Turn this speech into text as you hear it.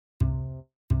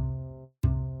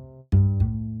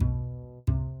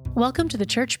Welcome to the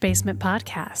Church Basement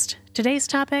Podcast. Today's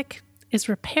topic is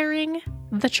repairing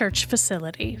the church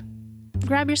facility.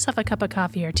 Grab yourself a cup of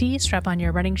coffee or tea, strap on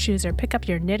your running shoes, or pick up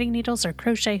your knitting needles or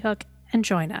crochet hook and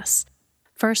join us.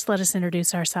 First, let us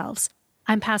introduce ourselves.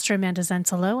 I'm Pastor Amanda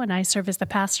Zensalo, and I serve as the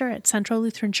pastor at Central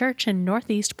Lutheran Church in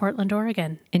Northeast Portland,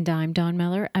 Oregon. And I'm Dawn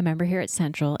Miller, a member here at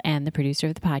Central and the producer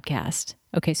of the podcast.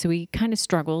 Okay, so we kind of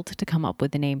struggled to come up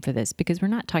with a name for this because we're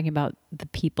not talking about the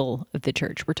people of the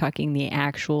church. We're talking the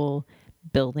actual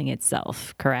building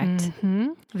itself, correct?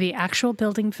 Mm-hmm. The actual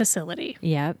building facility.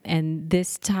 Yep, and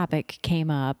this topic came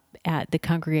up at the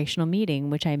congregational meeting,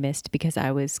 which I missed because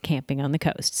I was camping on the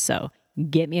coast. So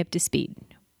get me up to speed.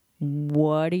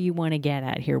 What do you want to get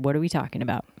at here? What are we talking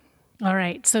about? All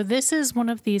right. So this is one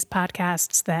of these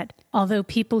podcasts that, although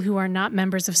people who are not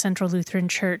members of Central Lutheran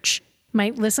Church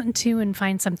might listen to and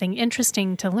find something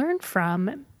interesting to learn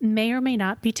from, may or may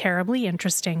not be terribly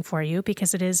interesting for you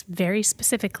because it is very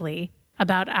specifically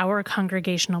about our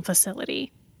congregational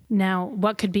facility. Now,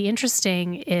 what could be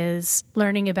interesting is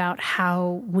learning about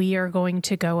how we are going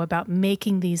to go about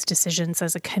making these decisions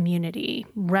as a community,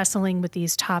 wrestling with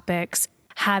these topics,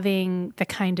 having the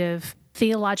kind of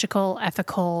theological,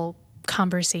 ethical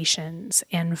conversations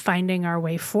and finding our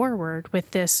way forward with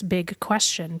this big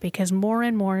question, because more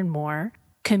and more and more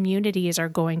communities are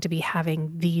going to be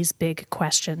having these big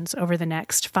questions over the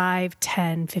next 5,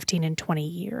 10, 15, and 20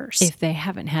 years. If they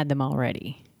haven't had them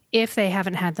already. If they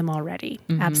haven't had them already,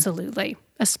 absolutely.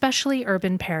 Especially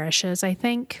urban parishes, I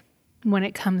think, when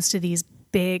it comes to these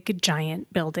big,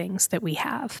 giant buildings that we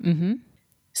have. Mm-hmm.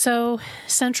 So,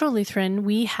 Central Lutheran,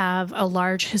 we have a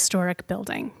large historic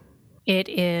building. It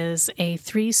is a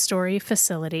 3-story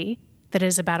facility that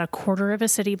is about a quarter of a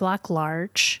city block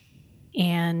large,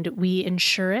 and we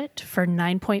insure it for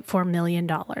 $9.4 million.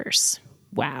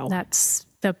 Wow. That's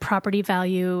the property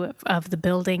value of the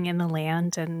building and the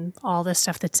land and all the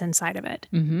stuff that's inside of it.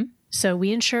 Mm-hmm. So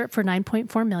we insure it for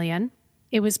 $9.4 million.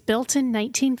 It was built in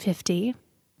 1950.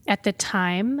 At the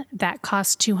time, that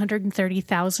cost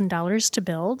 $230,000 to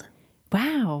build.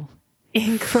 Wow.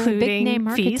 Including For a big name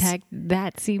fees. architect,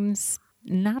 that seems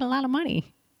not a lot of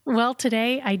money. Well,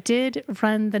 today I did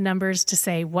run the numbers to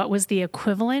say what was the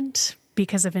equivalent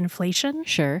because of inflation.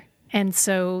 Sure. And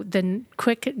so the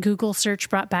quick Google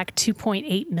search brought back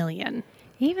 $2.8 million.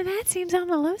 Even that seems on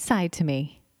the low side to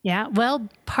me. Yeah, well,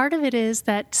 part of it is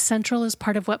that Central is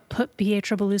part of what put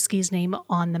Pietro Beluschi's name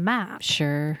on the map.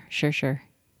 Sure.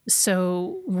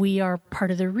 So we are part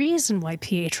of the reason why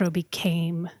Pietro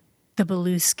became the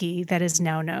Beluschi that is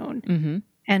now known. Mm-hmm.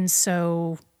 And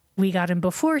so we got him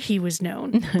before he was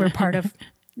known. We're part of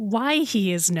why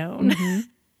he is known. Mm-hmm.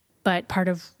 But part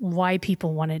of why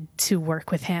people wanted to work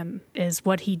with him is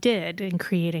what he did in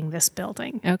creating this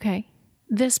building. Okay.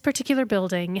 This particular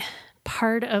building,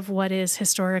 part of what is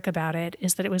historic about it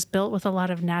is that it was built with a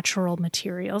lot of natural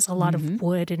materials, a lot of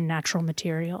wood and natural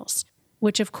materials,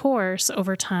 which of course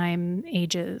over time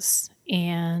ages.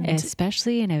 And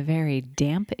especially in a very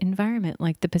damp environment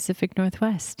like the Pacific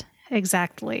Northwest.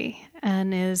 Exactly.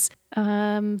 And is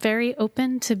very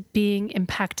open to being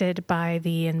impacted by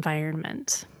the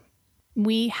environment.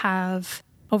 We have,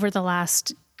 over the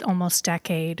last almost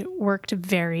decade, worked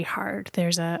very hard.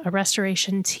 There's a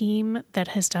restoration team that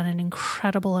has done an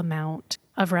incredible amount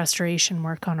of restoration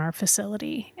work on our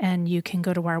facility. And you can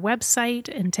go to our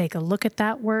website and take a look at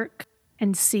that work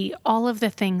and see all of the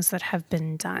things that have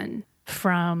been done,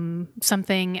 from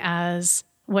something as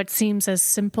what seems as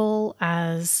simple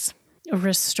as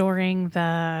restoring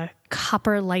the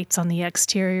copper lights on the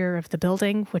exterior of the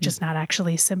building, which is not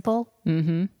actually simple,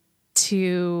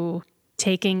 to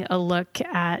taking a look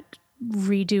at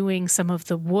redoing some of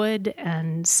the wood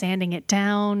and sanding it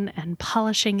down and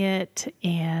polishing it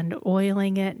and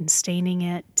oiling it and staining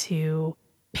it, to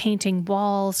painting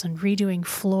walls and redoing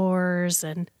floors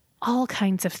and all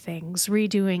kinds of things,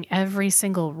 redoing every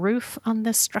single roof on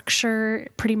this structure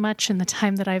pretty much in the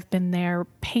time that I've been there,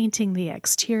 painting the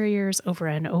exteriors over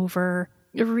and over,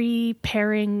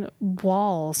 repairing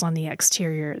walls on the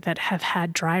exterior that have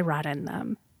had dry rot in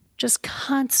them. Just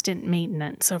constant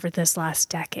maintenance over this last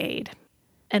decade.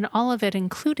 And all of it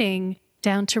including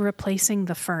down to replacing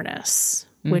the furnace,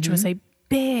 which was a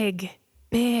big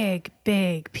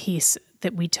piece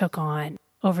that we took on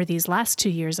over these last 2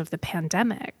 years of the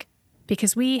pandemic.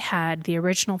 Because we had the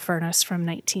original furnace from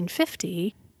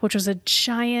 1950, which was a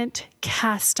giant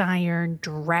cast iron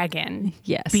dragon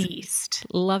beast.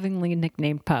 Lovingly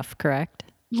nicknamed Puff, correct?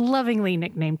 Lovingly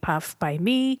nicknamed Puff by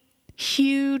me.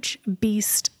 Huge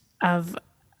beast of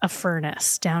a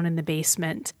furnace down in the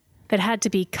basement that had to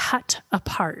be cut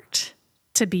apart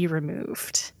to be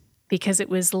removed. because it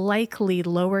was likely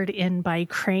lowered in by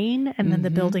crane and then the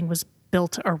building was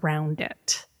built around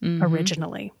it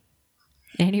originally.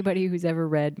 Anybody who's ever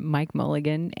read Mike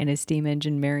Mulligan and his steam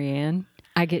engine Marianne,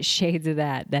 I get shades of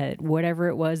that whatever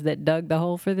it was that dug the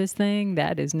hole for this thing,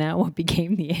 that is now what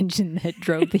became the engine that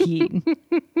drove the heat.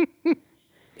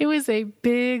 It was a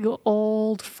big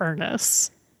old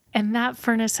furnace, and that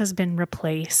furnace has been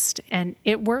replaced, and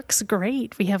it works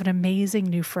great. We have an amazing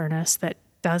new furnace that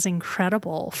does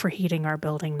incredible for heating our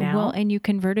building now. Well, and you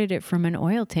converted it from an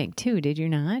oil tank too, did you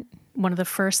not? One of the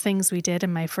first things we did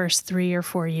in my first 3 or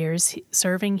 4 years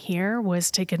serving here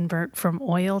was to convert from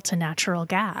oil to natural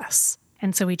gas.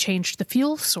 And so we changed the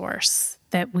fuel source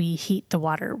that we heat the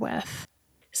water with.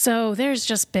 So there's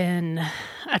just been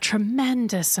a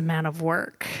tremendous amount of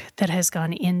work that has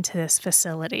gone into this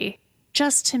facility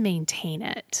just to maintain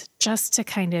it, just to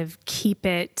kind of keep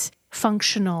it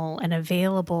functional and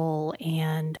available,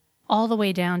 and all the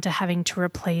way down to having to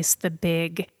replace the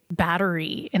big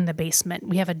battery in the basement.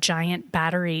 We have a giant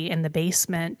battery in the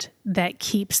basement that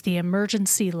keeps the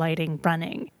emergency lighting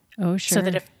running. Oh, sure. So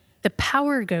that if the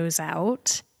power goes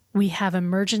out, we have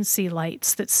emergency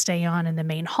lights that stay on in the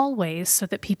main hallways so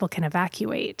that people can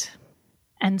evacuate.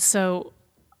 And so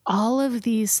all of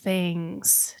these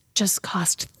things just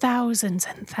cost thousands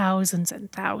and thousands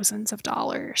and thousands of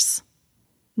dollars.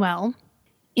 Well,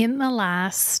 in the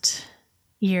last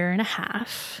year and a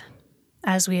half,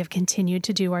 as we have continued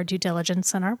to do our due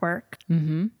diligence and our work,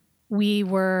 we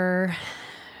were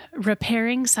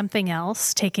repairing something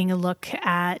else, taking a look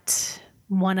at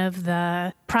one of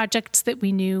the projects that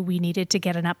we knew we needed to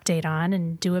get an update on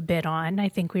and do a bid on. I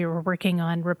think we were working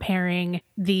on repairing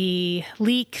the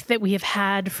leak that we have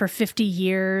had for 50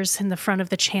 years in the front of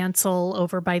the chancel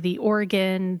over by the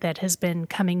organ that has been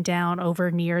coming down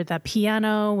over near the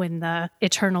piano and the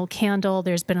eternal candle.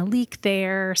 There's been a leak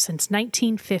there since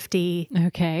 1950.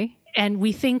 Okay. And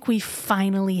we think we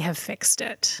finally have fixed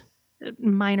it.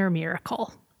 Minor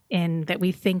miracle in that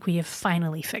we think we have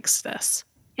finally fixed this.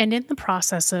 And in the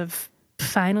process of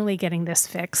finally getting this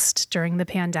fixed during the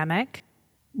pandemic,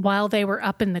 while they were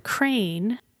up in the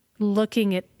crane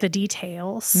looking at the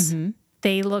details,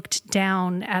 they looked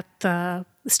down at the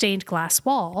stained glass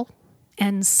wall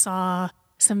and saw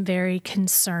some very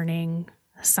concerning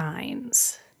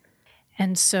signs.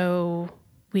 And so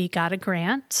we got a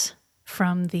grant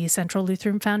from the Central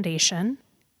Lutheran Foundation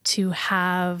to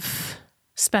have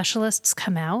specialists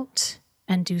come out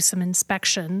and do some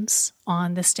inspections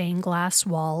on the stained glass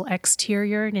wall,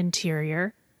 exterior and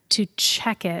interior, to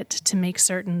check it to make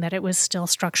certain that it was still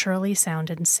structurally sound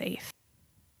and safe.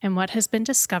 And what has been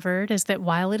discovered is that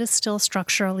while it is still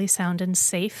structurally sound and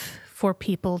safe for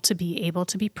people to be able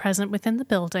to be present within the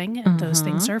building, and those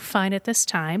things are fine at this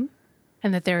time,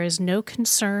 and that there is no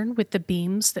concern with the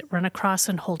beams that run across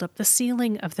and hold up the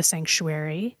ceiling of the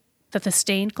sanctuary, that the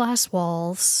stained glass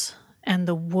walls and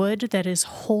the wood that is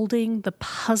holding the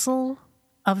puzzle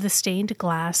of the stained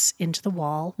glass into the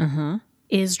wall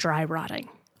is dry rotting.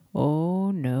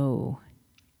 Oh, no.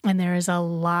 And there is a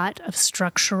lot of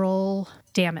structural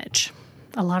damage,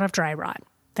 a lot of dry rot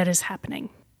that is happening.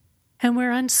 And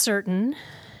we're uncertain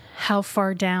how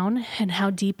far down and how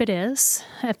deep it is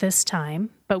at this time,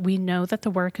 but we know that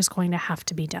the work is going to have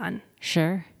to be done.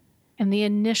 Sure. And the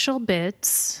initial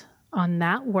bids on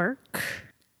that work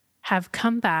have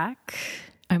come back.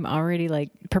 I'm already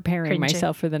preparing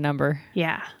myself for the number.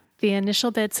 Yeah. The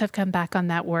initial bids have come back on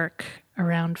that work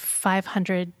around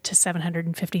 $500,000 to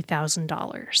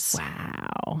 $750,000.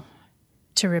 Wow.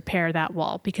 To repair that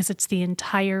wall, because it's the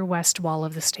entire west wall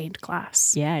of the stained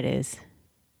glass. Yeah, it is.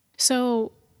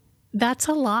 So that's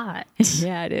a lot.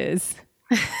 Yeah, it is.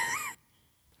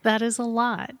 That is a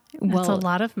lot. That's a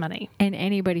lot of money. And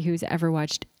anybody who's ever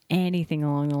watched anything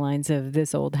along the lines of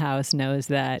This Old House knows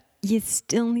that you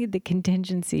still need the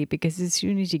contingency, because as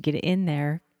soon as you get in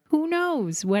there, who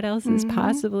knows what else has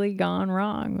possibly gone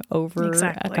wrong over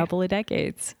a couple of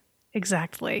decades.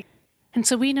 Exactly. And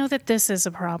so we know that this is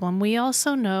a problem. We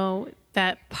also know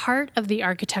that part of the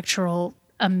architectural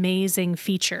amazing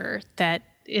feature that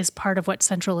is part of what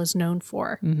Central is known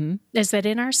for is that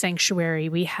in our sanctuary,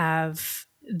 we have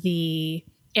the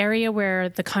area where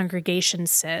the congregation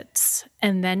sits,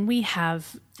 and then we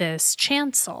have this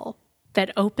chancel that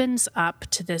opens up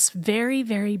to this very,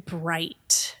 very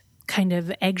bright kind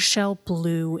of eggshell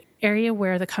blue area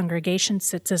where the congregation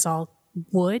sits is all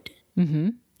wood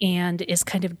and is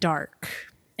kind of dark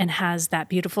and has that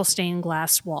beautiful stained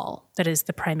glass wall that is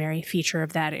the primary feature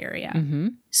of that area.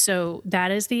 So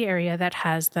that is the area that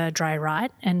has the dry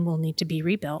rot and will need to be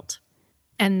rebuilt.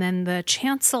 And then the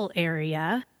chancel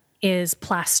area is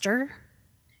plaster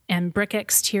and brick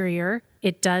exterior.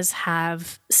 It does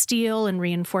have steel and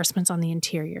reinforcements on the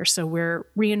interior. So we're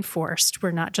reinforced.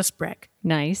 We're not just brick.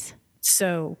 Nice.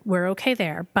 So we're okay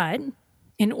there. But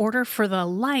in order for the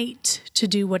light to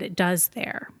do what it does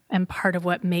there, and part of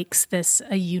what makes this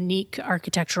a unique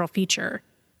architectural feature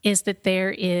is that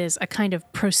there is a kind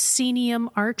of proscenium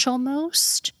arch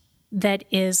almost that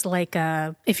is like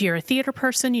if you're a theater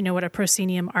person, you know what a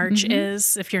proscenium arch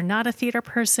is. If you're not a theater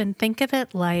person, think of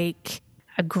it like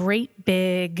a great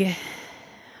big,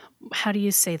 how do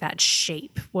you say that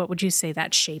shape? What would you say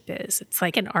that shape is? It's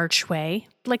like an archway,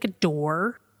 like a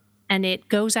door, and it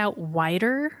goes out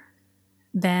wider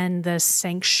than the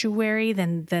sanctuary,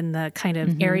 than the kind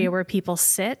of area where people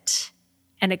sit,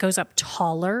 and it goes up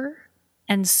taller.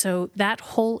 And so that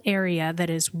whole area that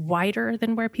is wider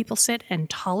than where people sit and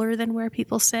taller than where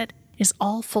people sit is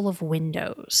all full of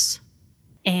windows.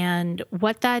 And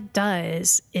what that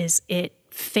does is it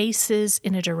faces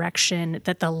in a direction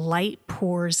that the light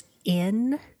pours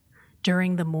in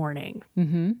during the morning.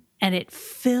 And it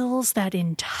fills that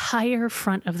entire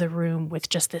front of the room with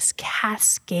just this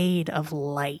cascade of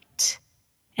light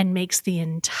and makes the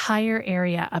entire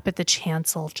area up at the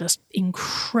chancel just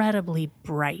incredibly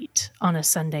bright on a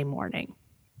Sunday morning.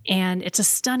 And it's a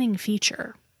stunning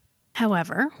feature.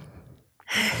 However,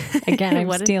 again,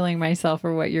 I'm stealing myself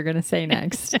for what you're going to say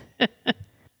next.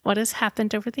 What has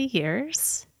happened over the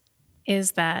years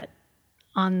is that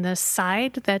on the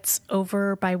side that's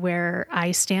over by where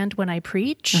I stand when I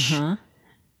preach,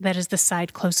 that is the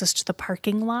side closest to the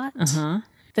parking lot,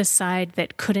 the side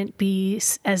that couldn't be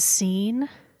as seen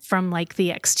from like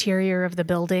the exterior of the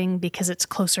building because it's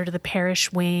closer to the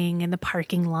parish wing and the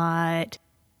parking lot.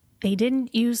 They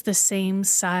didn't use the same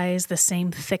size, the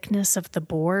same thickness of the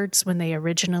boards when they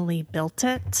originally built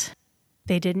it.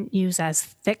 They didn't use as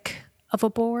thick of a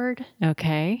board.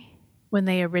 Okay. When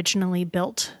they originally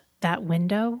built that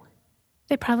window.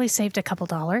 They probably saved a couple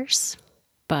dollars.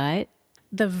 But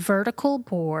the vertical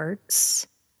boards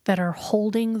that are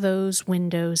holding those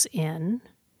windows in,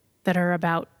 that are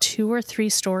about 2 or 3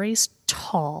 stories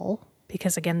tall,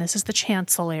 because again, this is the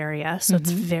chancel area, so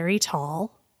it's very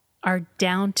tall, are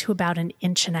down to about 1.5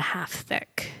 inches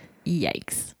thick.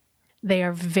 Yikes. They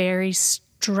are very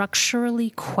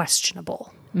structurally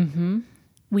questionable.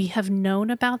 We have known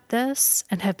about this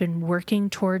and have been working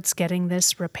towards getting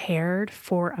this repaired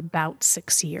for about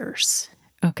 6 years.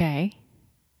 Okay.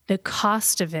 The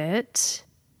cost of it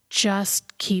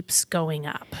just keeps going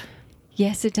up.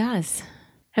 Yes, it does.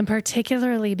 And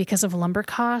particularly because of lumber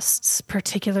costs,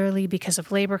 particularly because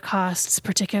of labor costs,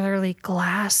 particularly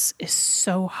glass is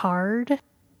so hard.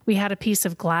 We had a piece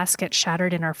of glass get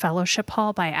shattered in our fellowship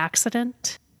hall by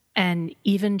accident. And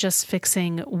even just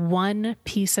fixing one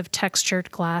piece of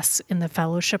textured glass in the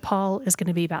fellowship hall is going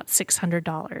to be about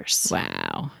 $600.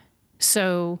 Wow.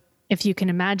 So if you can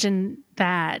imagine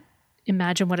that,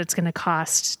 imagine what it's going to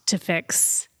cost to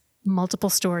fix multiple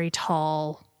story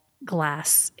tall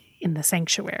glass in the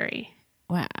sanctuary.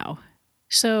 Wow.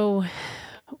 So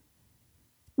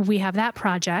we have that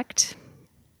project.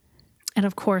 And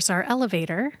of course, our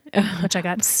elevator, which I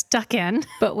got stuck in.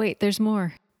 But wait, there's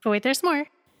more. There's more.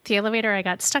 The elevator I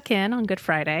got stuck in on Good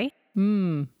Friday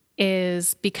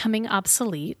is becoming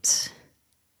obsolete.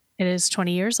 It is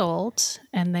 20 years old,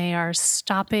 and they are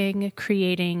stopping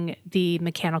creating the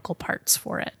mechanical parts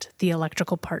for it, the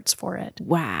electrical parts for it.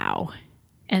 Wow.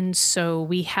 And so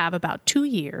we have about 2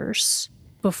 years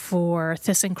before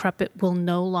ThyssenKrupp will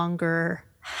no longer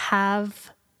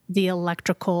have the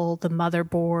electrical, the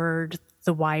motherboard,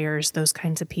 the wires, those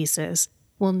kinds of pieces,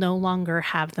 will no longer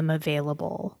have them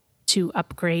available to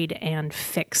upgrade and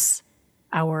fix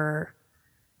our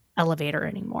elevator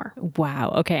anymore.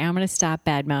 Wow. Okay, I'm going to stop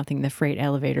bad-mouthing the freight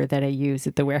elevator that I use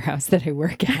at the warehouse that I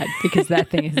work at because that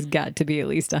thing has got to be at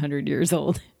least 100 years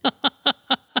old.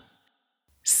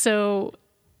 So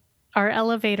our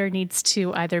elevator needs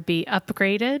to either be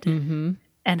upgraded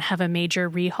and have a major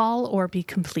rehaul or be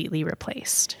completely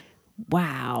replaced.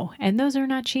 Wow. And those are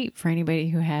not cheap for anybody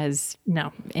who has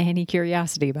any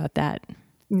curiosity about that.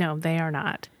 No, they are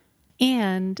not.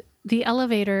 And the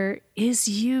elevator is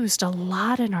used a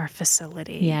lot in our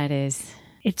facility. Yeah, it is.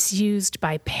 It's used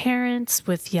by parents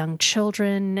with young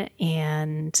children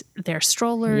and their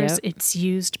strollers. Yep. It's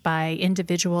used by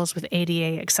individuals with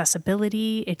ADA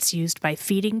accessibility. It's used by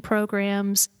feeding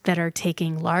programs that are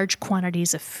taking large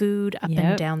quantities of food up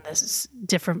and down the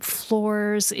different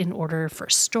floors in order for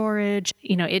storage.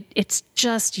 You know, it's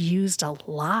just used a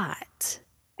lot.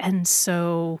 And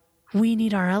so we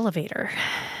need our elevator.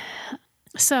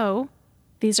 So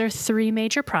these are 3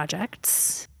 major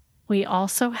projects. We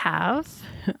also have,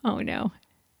 oh no,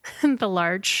 the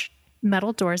large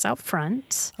metal doors out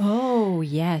front Oh,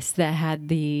 yes, that had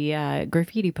the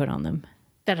graffiti put on them.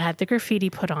 that had the graffiti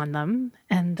put on them,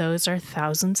 and those are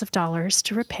thousands of dollars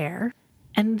to repair.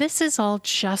 And this is all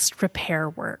just repair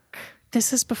work.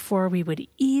 This is before we would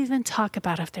even talk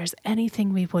about if there's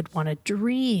anything we would want to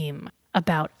dream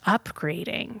about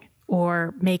upgrading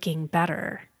or making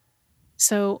better.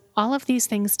 So all of these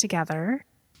things together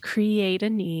create a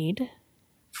need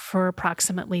for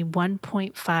approximately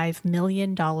 $1.5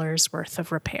 million worth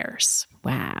of repairs.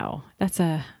 Wow, that's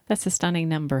a stunning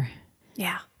number.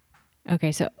 Yeah.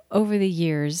 Okay, so over the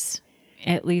years,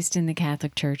 at least in the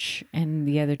Catholic Church and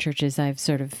the other churches I've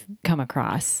sort of come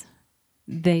across,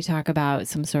 they talk about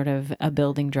some sort of a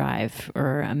building drive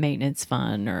or a maintenance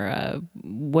fund or a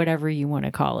whatever you want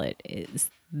to call it.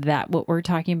 Is that what we're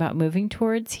talking about moving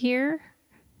towards here?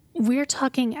 We're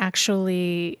talking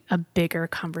actually a bigger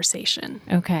conversation.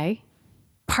 Okay.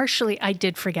 Partially, I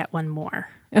did forget one more.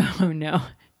 Oh, no.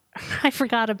 I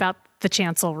forgot about the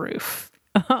chancel roof.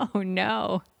 Oh,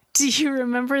 no. Do you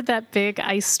remember that big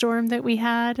ice storm that we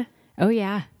had? Oh,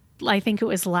 yeah. I think it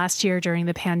was last year during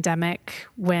the pandemic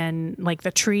when like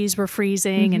the trees were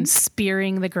freezing and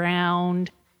spearing the ground.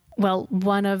 Well,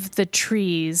 one of the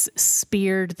trees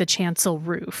speared the chancel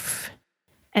roof.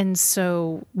 And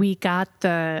so we got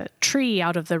the tree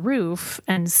out of the roof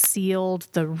and sealed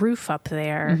the roof up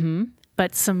there,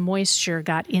 but some moisture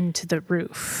got into the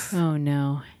roof. Oh,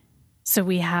 no. So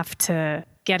we have to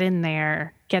get in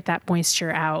there, get that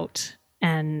moisture out,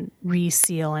 and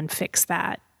reseal and fix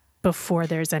that before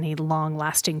there's any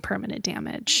long-lasting permanent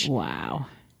damage Wow.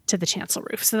 to the chancel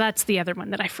roof. So that's the other one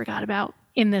that I forgot about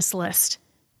in this list.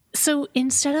 So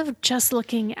instead of just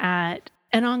looking at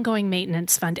an ongoing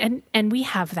maintenance fund, and we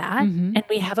have that, and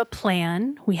we have a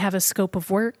plan, we have a scope of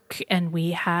work, and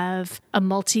we have a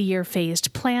multi-year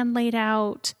phased plan laid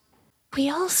out, we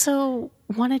also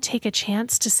want to take a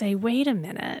chance to say, wait a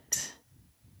minute,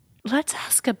 let's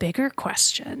ask a bigger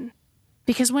question.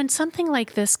 Because when something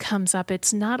like this comes up,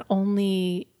 it's not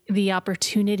only the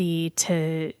opportunity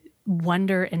to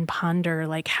wonder and ponder,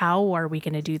 like, how are we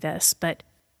going to do this? But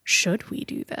should we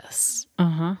do this?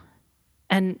 Uh-huh.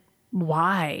 And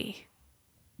why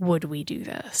would we do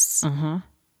this? Uh-huh.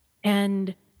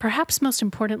 And perhaps most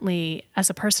importantly, as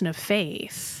a person of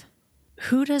faith,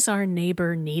 who does our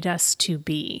neighbor need us to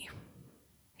be?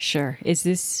 Sure. Is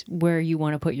this where you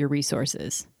want to put your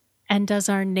resources? And does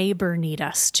our neighbor need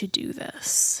us to do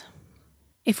this?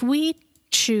 If we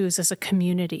choose as a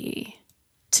community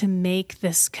to make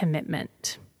this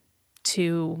commitment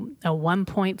to a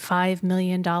 $1.5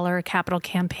 million capital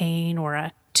campaign or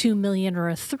a $2 million or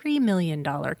a $3 million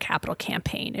capital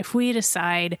campaign, if we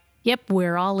decide, yep,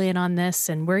 we're all in on this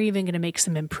and we're even going to make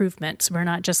some improvements, we're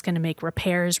not just going to make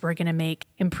repairs, we're going to make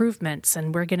improvements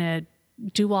and we're going to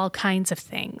do all kinds of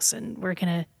things. And we're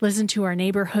going to listen to our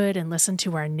neighborhood and listen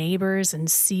to our neighbors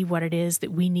and see what it is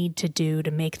that we need to do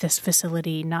to make this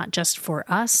facility not just for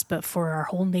us, but for our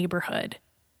whole neighborhood.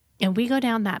 And we go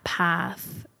down that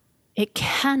path, it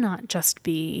cannot just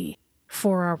be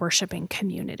for our worshiping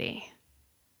community.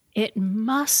 It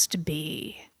must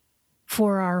be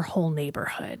for our whole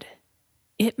neighborhood.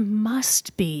 It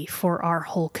must be for our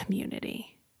whole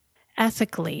community.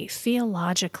 Ethically,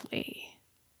 theologically,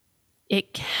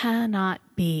 it cannot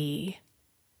be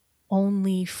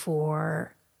only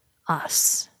for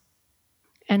us.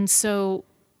 And so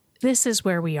this is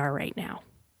where we are right now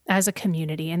as a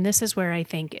community. And this is where I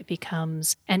think it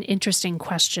becomes an interesting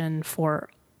question for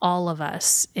all of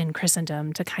us in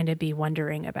Christendom to kind of be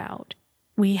wondering about.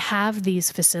 We have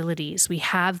these facilities, we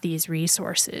have these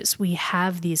resources, we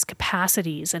have these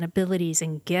capacities and abilities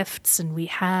and gifts, and we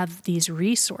have these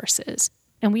resources.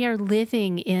 And we are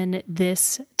living in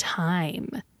this time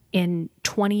in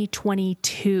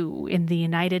 2022 in the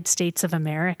United States of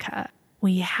America.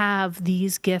 We have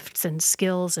these gifts and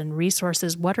skills and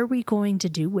resources. What are we going to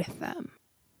do with them?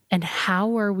 And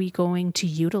how are we going to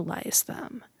utilize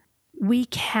them? We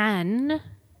can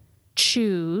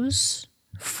choose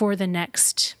for the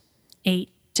next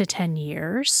 8 to 10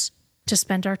 years to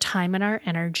spend our time and our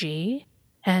energy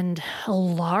and a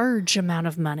large amount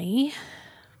of money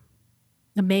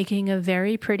making a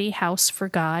very pretty house for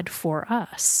God for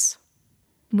us.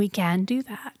 We can do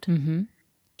that. Mm-hmm.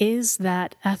 Is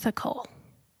that ethical?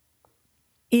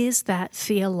 Is that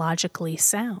theologically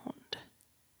sound?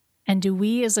 And do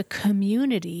we as a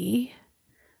community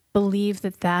believe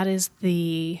that that is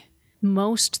the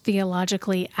most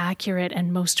theologically accurate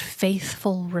and most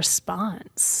faithful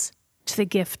response to the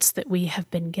gifts that we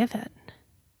have been given?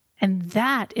 And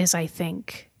that is, I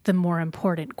think, the more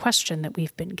important question that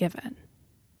we've been given.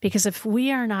 Because if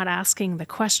we are not asking the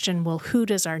question, well, who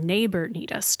does our neighbor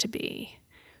need us to be?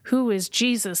 Who is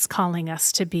Jesus calling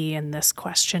us to be in this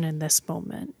question, in this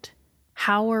moment?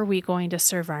 How are we going to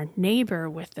serve our neighbor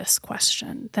with this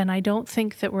question? Then I don't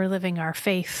think that we're living our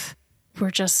faith. We're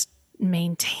just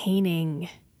maintaining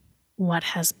what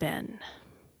has been.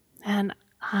 And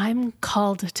I'm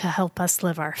called to help us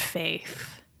live our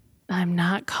faith. I'm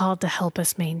not called to help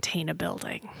us maintain a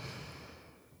building.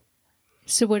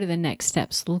 So what do the next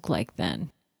steps look like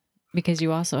then? Because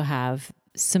you also have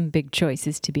some big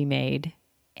choices to be made.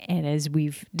 And as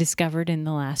we've discovered in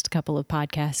the last couple of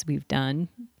podcasts we've done,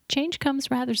 change comes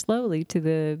rather slowly to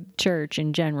the church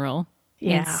in general.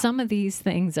 Yeah. And some of these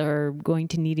things are going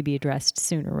to need to be addressed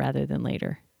sooner rather than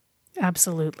later.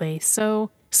 Absolutely. So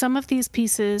some of these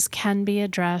pieces can be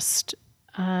addressed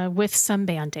with some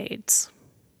Band-Aids.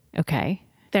 Okay.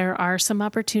 There are some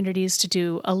opportunities to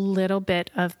do a little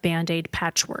bit of Band-Aid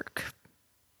patchwork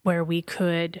where we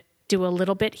could do a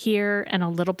little bit here and a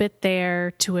little bit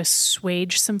there to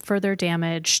assuage some further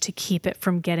damage to keep it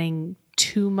from getting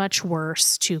too much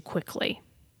worse too quickly.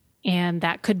 And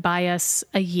that could buy us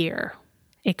a year.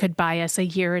 It could buy us a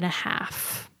year and a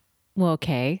half. Well,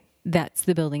 okay. That's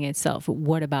the building itself.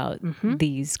 What about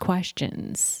these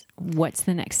questions? What's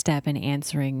the next step in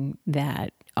answering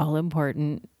that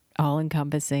all-important,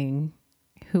 all-encompassing,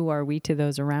 who are we to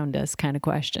those around us kind of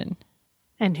question?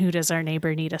 And who does our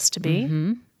neighbor need us to be?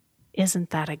 Mm-hmm.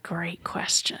 Isn't that a great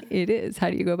question? It is.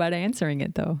 How do you go about answering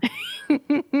it, though?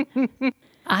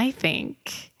 I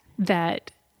think that,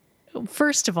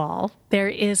 first of all, there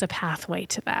is a pathway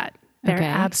to that. There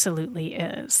absolutely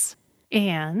is.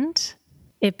 And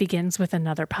it begins with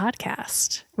another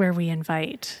podcast where we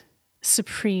invite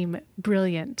supreme,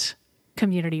 brilliant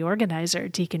community organizer,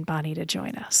 Deacon Bonnie, to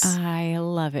join us. I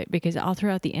love it because all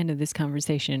throughout the end of this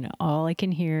conversation, all I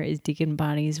can hear is Deacon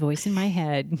Bonnie's voice in my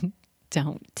head.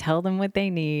 Don't tell them what they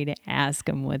need. Ask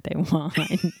them what they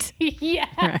want.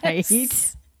 Yes.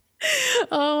 Right?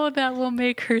 Oh, that will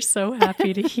make her so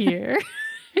happy to hear.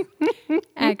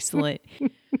 Excellent.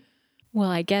 Well,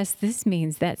 I guess this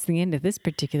means that's the end of this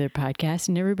particular podcast,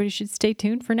 and everybody should stay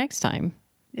tuned for next time.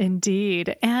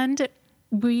 Indeed. And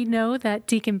we know that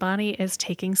Deacon Bonnie is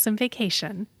taking some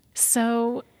vacation.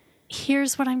 So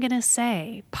here's what I'm going to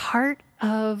say. Part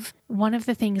of one of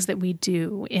the things that we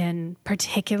do in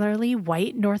particularly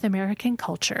white North American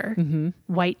culture,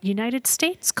 white United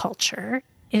States culture,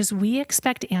 is we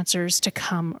expect answers to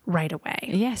come right away.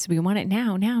 Yes, we want it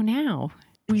now.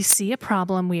 We see a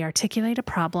problem, we articulate a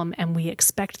problem, and we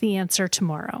expect the answer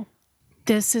tomorrow.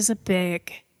 This is a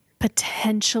big,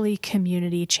 potentially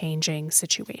community-changing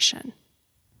situation.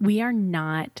 We are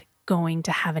not going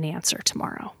to have an answer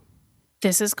tomorrow.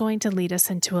 This is going to lead us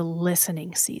into a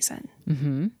listening season.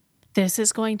 Mm-hmm. This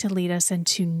is going to lead us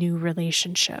into new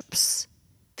relationships.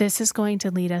 This is going to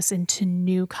lead us into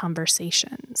new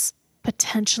conversations,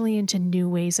 potentially into new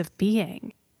ways of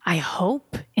being. I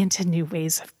hope into new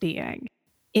ways of being.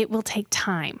 It will take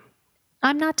time.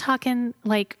 I'm not talking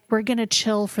like we're going to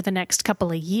chill for the next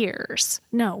couple of years.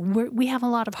 No, we have a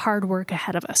lot of hard work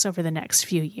ahead of us over the next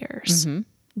few years. Mm-hmm.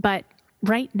 But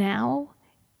right now,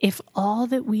 if all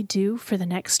that we do for the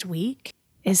next week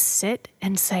is sit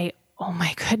and say, oh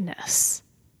my goodness,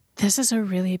 this is a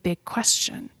really big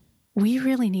question. We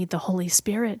really need the Holy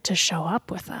Spirit to show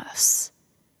up with us.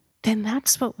 Then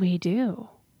that's what we do.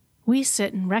 We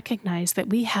sit and recognize that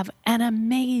we have an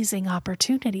amazing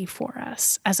opportunity for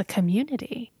us as a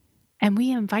community, and we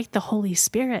invite the Holy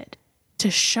Spirit to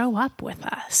show up with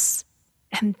us.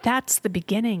 And that's the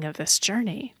beginning of this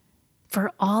journey.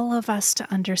 For all of us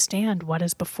to understand what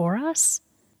is before us,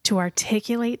 to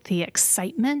articulate the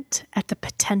excitement at the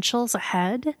potentials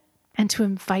ahead, and to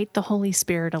invite the Holy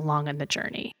Spirit along on the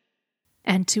journey,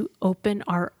 and to open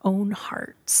our own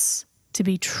hearts to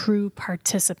be true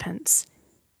participants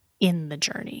in the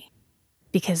journey,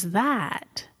 because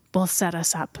that will set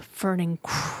us up for an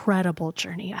incredible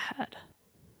journey ahead.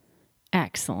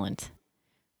 Excellent.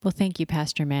 Well, thank you,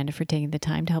 Pastor Amanda, for taking the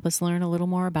time to help us learn a little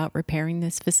more about repairing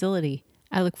this facility.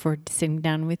 I look forward to sitting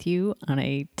down with you on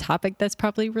a topic that's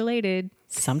probably related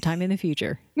sometime in the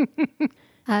future.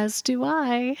 As do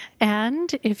I.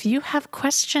 And if you have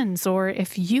questions or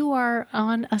if you are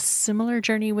on a similar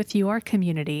journey with your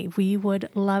community, we would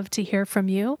love to hear from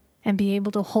you and be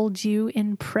able to hold you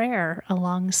in prayer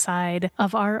alongside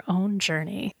of our own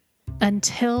journey.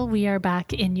 Until we are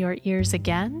back in your ears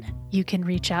again, you can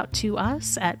reach out to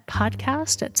us at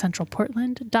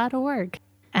podcast@centralportland.org.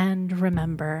 And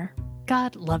remember,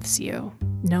 God loves you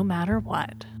no matter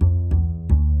what.